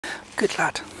Good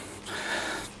lad.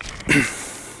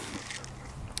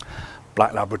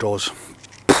 Black Labradors.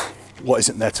 What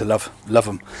isn't there to love? Love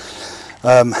them.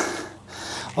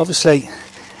 Obviously,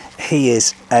 he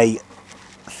is a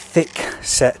thicker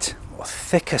set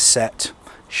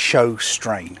show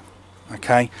strain.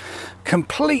 Okay,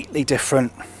 completely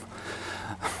different.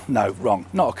 No, wrong.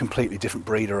 Not a completely different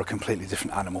breed or a completely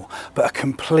different animal, but a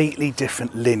completely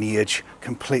different lineage,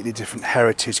 completely different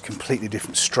heritage, completely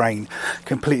different strain,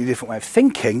 completely different way of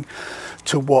thinking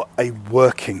to what a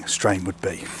working strain would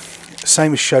be.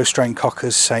 Same as show strain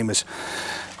cockers, same as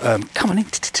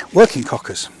working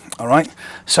cockers. All right,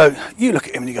 so you look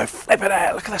at him and you go, flip it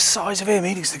out, look at the size of him,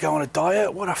 he needs to go on a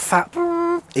diet, what a fat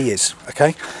he is.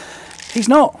 Okay, he's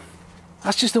not.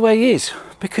 That's just the way he is,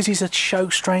 because he's a show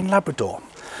strain Labrador.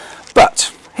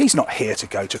 But he's not here to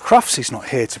go to Crufts, he's not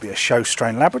here to be a show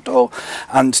strain Labrador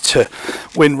and to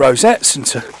win rosettes and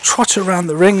to trot around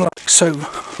the ring like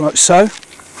so.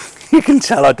 You can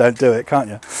tell I don't do it, can't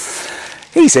you?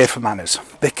 He's here for manners,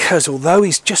 because although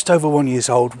he's just over 1 year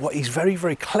old, what he's very,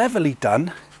 very cleverly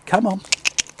done, come on,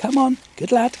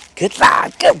 good lad, good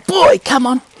boy, come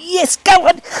on, yes, go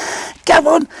on,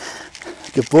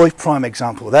 good boy, prime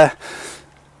example there.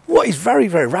 What he's very,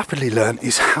 very rapidly learned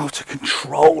is how to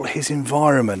control his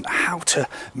environment, how to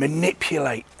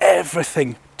manipulate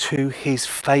everything to his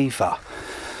favour.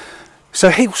 So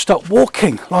he'll start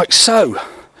walking like so.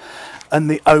 And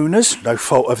the owners, no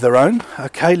fault of their own,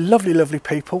 okay, lovely, lovely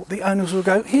people, the owners will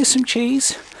go, here's some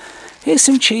cheese,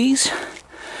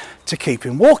 to keep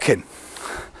him walking.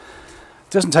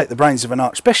 Doesn't take the brains of an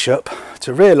archbishop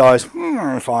to realise,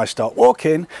 if I start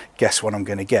walking, guess what I'm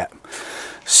going to get.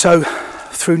 So,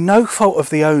 through no fault of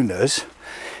the owners,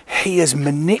 he has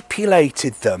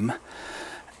manipulated them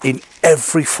in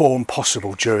every form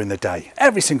possible during the day,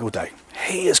 every single day.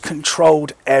 He has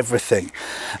controlled everything,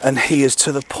 and he is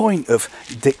to the point of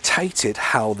dictated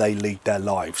how they lead their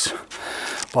lives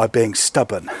by being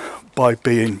stubborn, by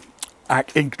being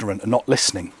ignorant and not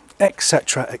listening,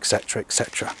 etc, etc,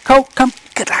 etc. Cole, come,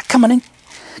 good lad, come on in,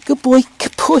 good boy,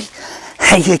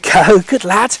 there you go, good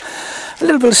lad. A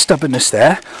little bit of stubbornness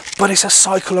there, but it's a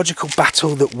psychological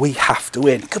battle that we have to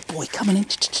win. Good boy, come on in,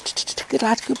 good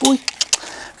lad, good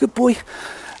boy.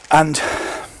 And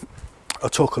I'll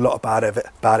talk a lot about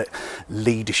it,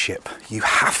 leadership. You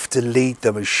have to lead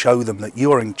them and show them that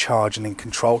you're in charge and in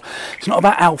control. It's not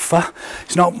about alpha,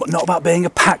 it's not about being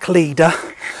a pack leader.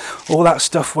 All that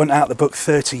stuff went out the book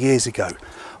 30 years ago.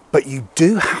 But you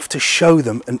do have to show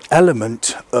them an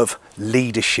element of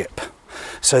leadership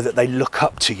so that they look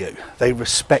up to you, they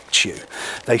respect you,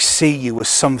 they see you as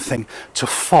something to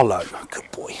follow. Good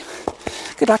boy,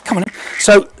 good lad, come on in.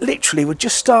 So literally we're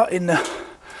just starting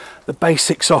the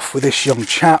basics off with this young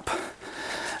chap,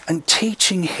 and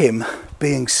teaching him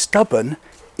being stubborn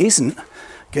isn't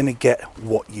going to get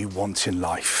what you want in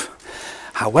life.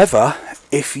 However,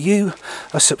 if you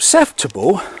are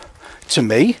susceptible to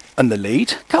me and the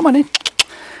lead, come on in,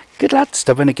 good lad,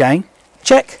 stubborn again,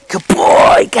 check, good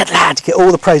boy, good lad, get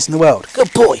all the praise in the world,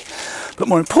 good boy. But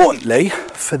more importantly,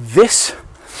 for this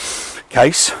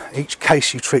case, each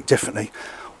case you treat differently,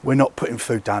 we're not putting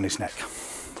food down his neck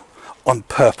on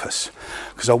purpose,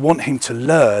 because I want him to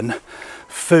learn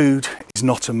food is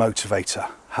not a motivator.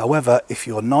 However, if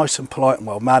you're nice and polite and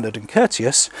well-mannered and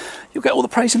courteous, you'll get all the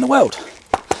praise in the world.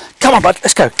 Come on, bud,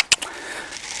 let's go.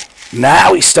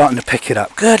 Now he's starting to pick it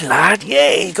up. Good lad,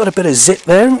 yeah, got a bit of zip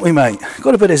there, haven't we, mate?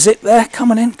 Got a bit of zip there,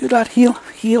 come on in, good lad, heel,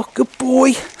 good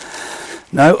boy.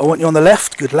 No, I want you on the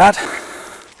left, good lad.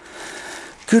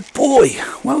 Good boy,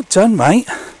 well done, mate.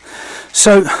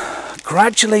 So,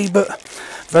 gradually, but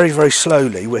very, very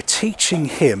slowly, we're teaching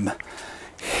him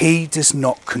he does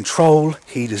not control,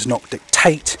 he does not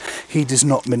dictate, he does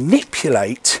not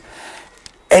manipulate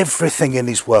everything in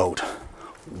his world.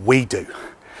 We do.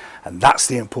 And that's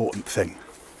the important thing.